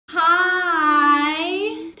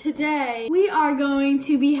Today, we are going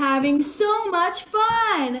to be having so much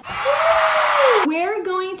fun. We're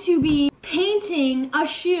going to be painting a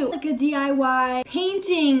shoe, like a DIY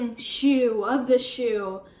painting shoe of the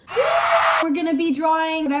shoe. We're gonna be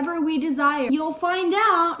drawing whatever we desire. You'll find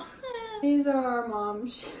out. These are our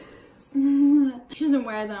mom's shoes. She doesn't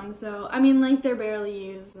wear them, so, I mean, like, they're barely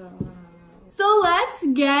used, so. So let's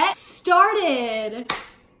get started.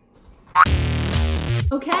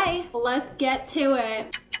 Okay, let's get to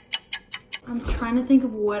it. I'm trying to think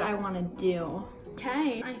of what I want to do.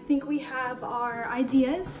 Okay, I think we have our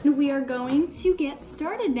ideas. We are going to get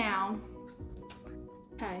started now.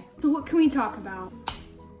 Okay, so what can we talk about?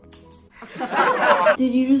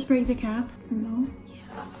 Did you just break the cap? No.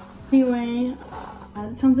 Yeah. Anyway,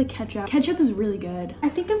 it sounds like ketchup. Ketchup is really good. I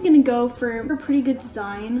think I'm gonna go for a pretty good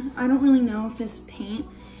design. I don't really know if this paint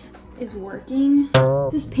is working.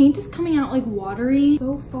 This paint is coming out like watery.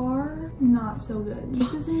 So far, not so good.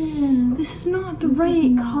 This is not the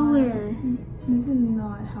right color. This is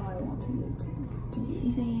not how I wanted it to be.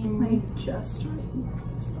 Same. Like just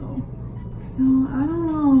right. So I don't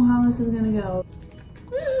know how this is gonna go.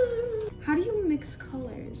 How do you mix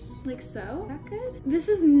colors? Like so? Is that good? This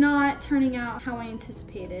is not turning out how I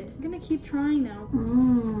anticipated. I'm gonna keep trying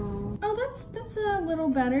though. Oh, that's a little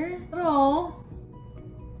better. No.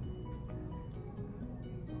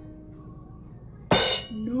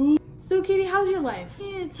 So Katie, how's your life?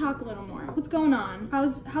 You need to talk a little more. What's going on?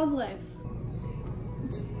 How's life?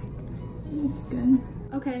 It's good.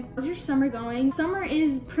 Okay. How's your summer going? Summer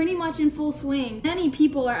is pretty much in full swing. Many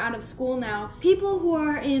people are out of school now. People who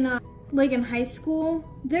are in like in high school,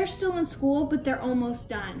 they're still in school, but they're almost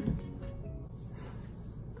done.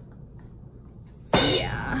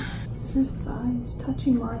 Yeah. Your thigh is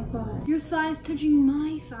touching my thigh. Your thigh is touching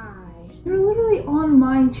my thigh. You're literally on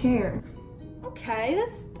my chair. Okay,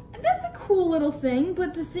 that's a cool little thing,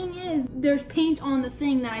 but the thing is, there's paint on the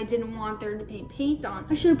thing that I didn't want there to be paint on.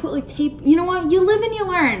 I should have put like tape. You know what? You live and you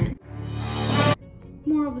learn.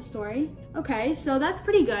 Moral of the story. Okay, so that's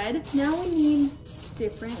pretty good. Now we need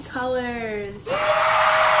different colors.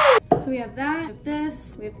 So we have that, we have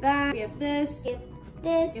this, we have that, we have this, we have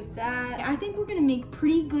this, we have that. I think we're gonna make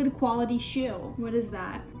pretty good quality shoe. What is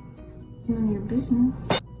that? None of your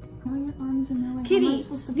business. Now your arms in my way. Kitty,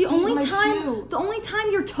 the only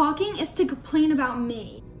time you're talking is to complain about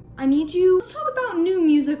me. I need you to talk about new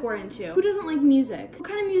music we're into. Who doesn't like music? What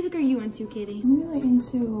kind of music are you into, Katie? I'm really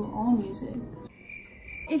into all music.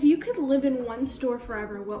 If you could live in one store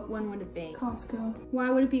forever, what one would it be? Costco. Why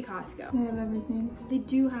would it be Costco? They have everything. They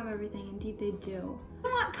do have everything, indeed they do. You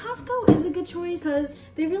know what, Costco is a good choice because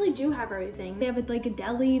they really do have everything. They have like a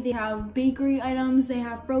deli, they have bakery items, they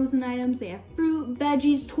have frozen items, they have fruit,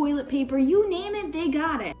 veggies, toilet paper, you name it, they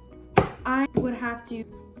got it. I would have to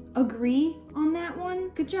agree on that one.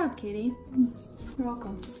 Good job, Katie. Yes, you're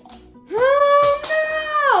welcome.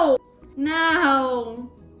 Oh, no!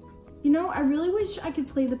 No! You know, I really wish I could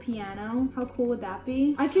play the piano. How cool would that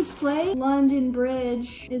be? I could play London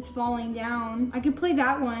Bridge is Falling Down. I could play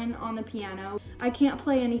that one on the piano. I can't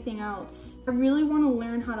play anything else. I really want to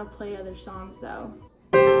learn how to play other songs though.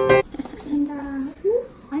 And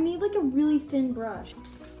I need like a really thin brush.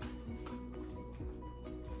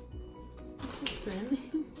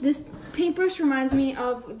 This paintbrush reminds me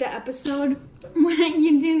of the episode where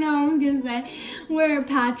you do know what I'm gonna say, where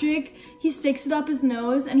Patrick, he sticks it up his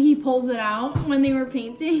nose and he pulls it out when they were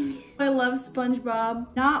painting. I love SpongeBob.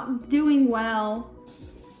 Not doing well.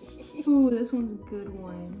 Ooh, this one's a good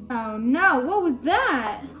one. Oh no, what was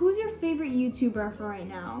that? Who's your favorite YouTuber for right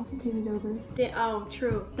now? David Dobrik. Oh,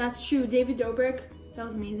 true. That's true. David Dobrik. That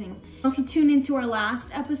was amazing. If you tune into our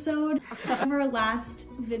last episode, of our last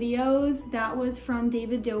videos, that was from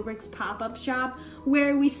David Dobrik's pop-up shop,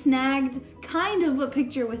 where we snagged kind of a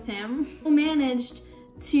picture with him. We managed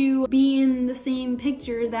to be in the same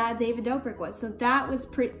picture that David Dobrik was. So that was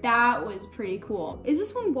pretty cool. Is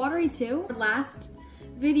this one watery too? Our last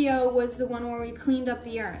video was the one where we cleaned up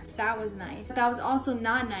the earth. That was nice. That was also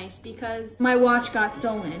not nice because my watch got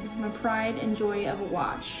stolen. My pride and joy of a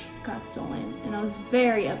watch got stolen and I was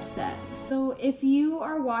very upset. So if you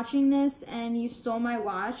are watching this and you stole my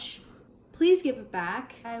watch, please give it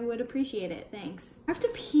back. I would appreciate it, thanks. I have to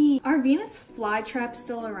pee. Are Venus flytraps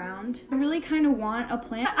still around? I really kind of want a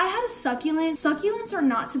plant. I had a succulent. Succulents are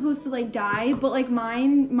not supposed to like die, but like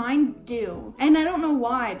mine do. And I don't know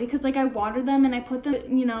why, because like I water them and I put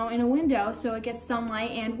them, you know, in a window so it gets sunlight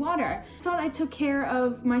and water. I thought I took care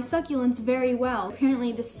of my succulents very well.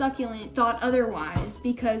 Apparently the succulent thought otherwise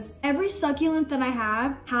because every succulent that I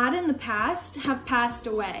have had in the past have passed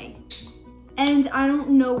away. and I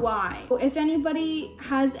don't know why. If anybody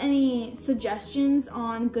has any suggestions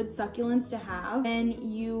on good succulents to have and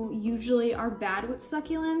you usually are bad with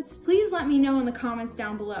succulents, please let me know in the comments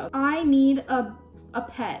down below. I need a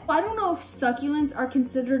pet. I don't know if succulents are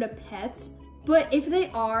considered a pet, but if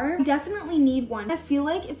they are, I definitely need one. I feel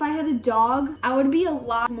like if I had a dog, I would be a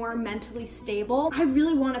lot more mentally stable. I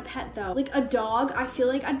really want a pet though. Like a dog, I feel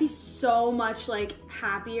like I'd be so much like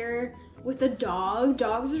happier with a dog.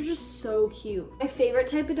 Dogs are just so cute. My favorite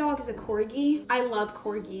type of dog is a corgi. I love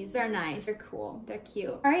corgis. They're nice, they're cool, they're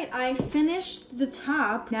cute. All right, I finished the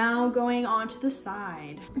top. Now going on to the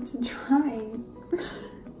side. It's drying.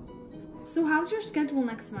 So how's your schedule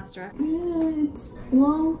next semester? It's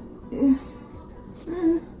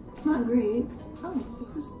not great. Oh,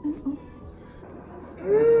 what was that?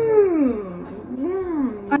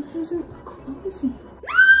 Oh. This isn't closing. No!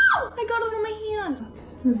 I got it on my hand.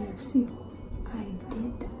 Oopsie. I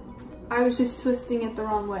did that. I was just twisting it the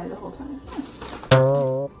wrong way the whole time.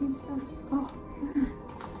 Oh.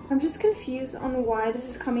 I'm just confused on why this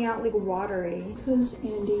is coming out like watery. Because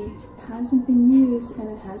Andie hasn't been used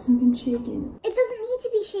and it hasn't been shaken. It doesn't need to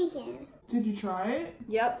be shaken. Did you try it?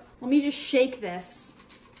 Yep. Let me just shake this.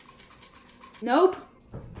 Nope.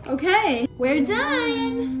 Okay, we're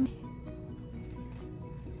done.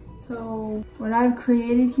 So what I've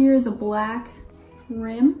created here is a black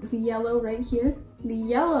rim, the yellow right here. The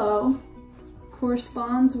yellow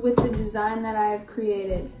corresponds with the design that I've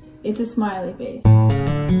created. It's a smiley face.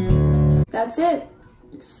 That's it.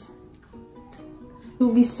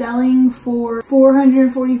 We'll be selling for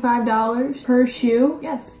 $445 per shoe.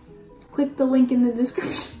 Yes. Click the link in the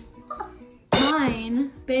description.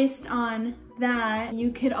 Mine, based on that,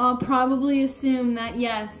 you could all probably assume that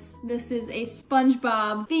yes, this is a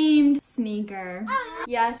SpongeBob themed sneaker.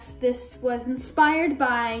 Yes, this was inspired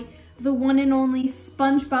by the one and only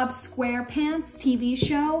SpongeBob SquarePants TV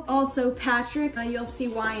show. Also Patrick, you'll see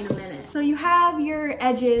why in a minute. So you have your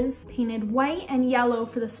edges painted white and yellow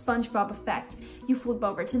for the SpongeBob effect. You flip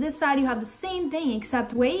over to this side, you have the same thing,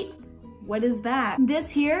 except wait, what is that? This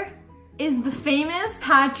here is the famous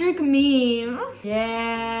Patrick meme.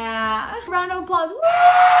 Yeah. Round of applause. Woo!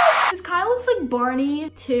 This kind of looks like Barney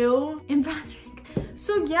too in Patrick.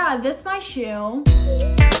 So yeah, that's my shoe.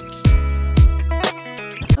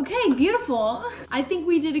 Okay, beautiful. I think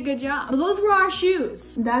we did a good job. Well, those were our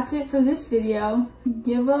shoes. That's it for this video.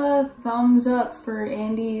 Give a thumbs up for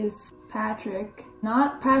Andie's Patrick.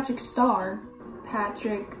 Not Patrick Star,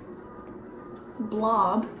 Patrick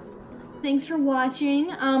Blob. Thanks for watching.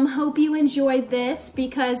 Hope you enjoyed this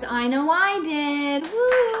because I know I did.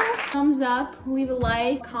 Woo! Thumbs up, leave a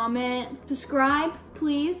like, comment, subscribe,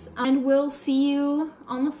 please. And we'll see you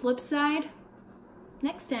on the flip side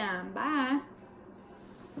next time. Bye.